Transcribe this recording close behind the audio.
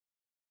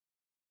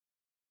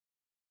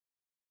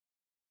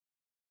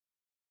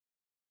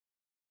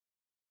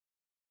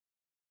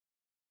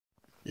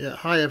Yeah,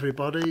 hi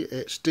everybody,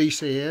 it's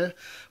DC here.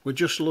 We're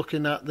just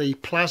looking at the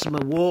plasma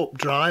warp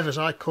drive, as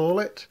I call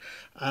it.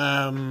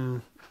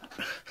 Well,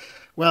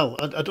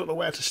 I don't know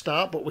where to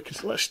start, but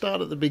let's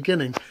start at the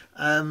beginning.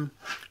 The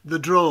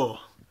drawer,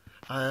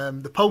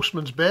 the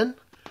postman's bin.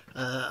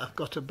 I've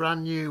got a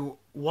brand new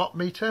watt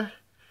meter,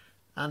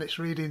 and it's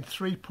reading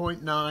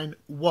 3.9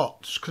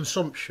 watts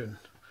consumption.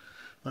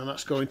 And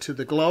that's going to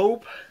the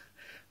globe.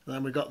 And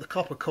then we've got the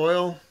copper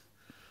coil.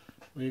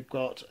 We've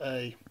got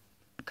a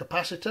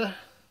capacitor.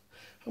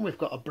 And we've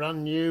got a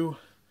brand new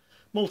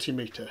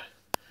multimeter.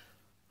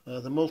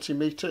 The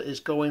multimeter is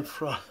going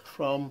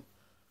from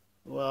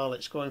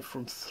it's going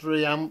from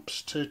 3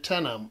 amps to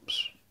 10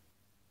 amps.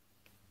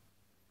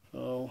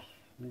 So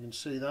you can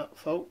see that,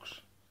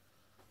 folks.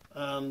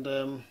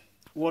 And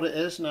what it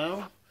is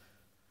now,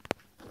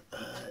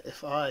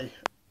 if I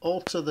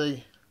alter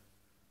the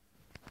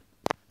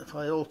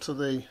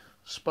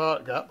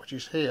spark gap, which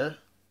is here,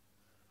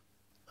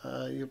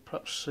 you'll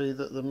perhaps see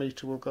that the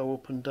meter will go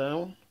up and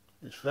down.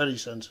 It's very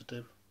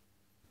sensitive.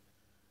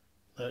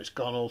 Now it's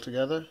gone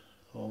altogether,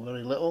 or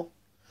very little.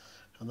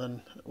 And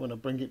then when I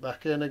bring it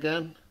back in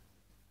again,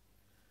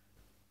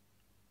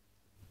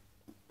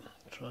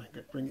 try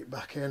and bring it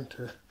back in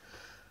to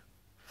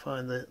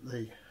find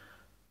the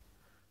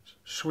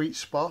sweet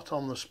spot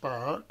on the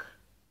spark.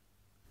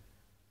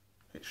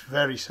 It's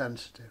very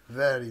sensitive,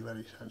 very,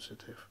 very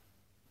sensitive.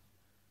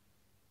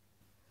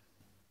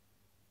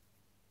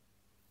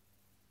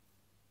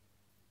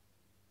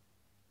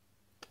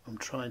 I'm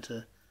trying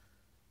to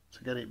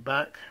get it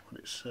back, but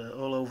it's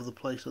all over the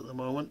place at the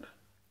moment.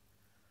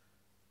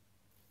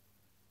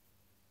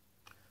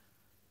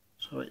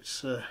 So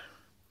it's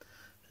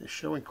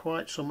showing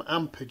quite some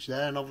ampage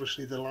there, and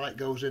obviously the light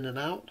goes in and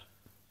out.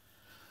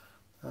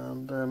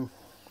 And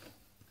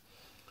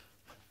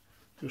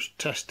just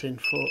testing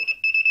for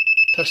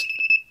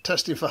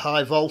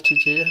high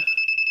voltage here.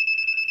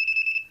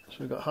 So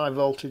we've got high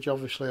voltage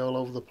obviously all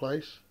over the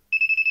place.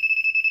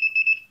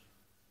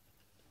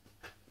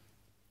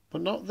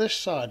 But not this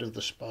side of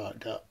the spark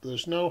gap.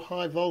 There's no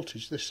high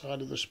voltage this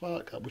side of the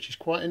spark gap, which is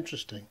quite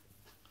interesting.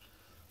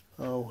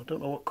 Oh, I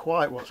don't know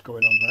quite what's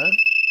going on there.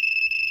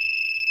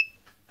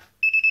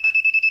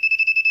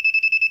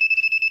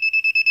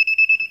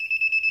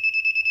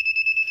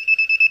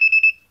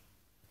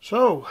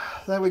 So,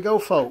 there we go,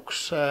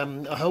 folks.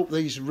 I hope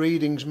these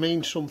readings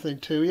mean something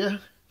to you.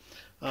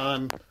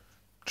 I'm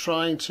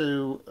trying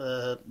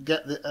to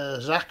get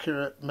as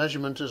accurate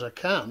measurement as I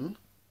can,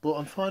 but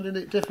I'm finding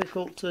it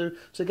difficult to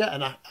get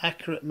an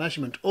accurate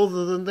measurement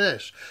other than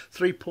this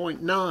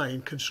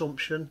 3.9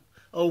 consumption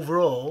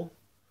overall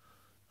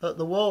at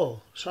the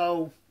wall.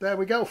 So there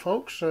we go,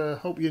 folks.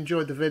 Hope you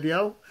enjoyed the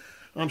video.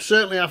 I'm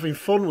certainly having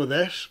fun with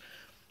this,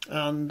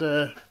 and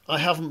I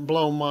haven't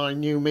blown my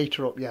new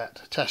meter up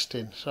yet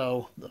testing,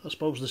 so I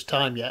suppose there's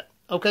time yet.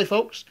 Okay,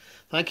 folks,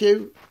 thank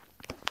you.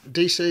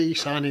 DC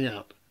signing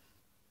out.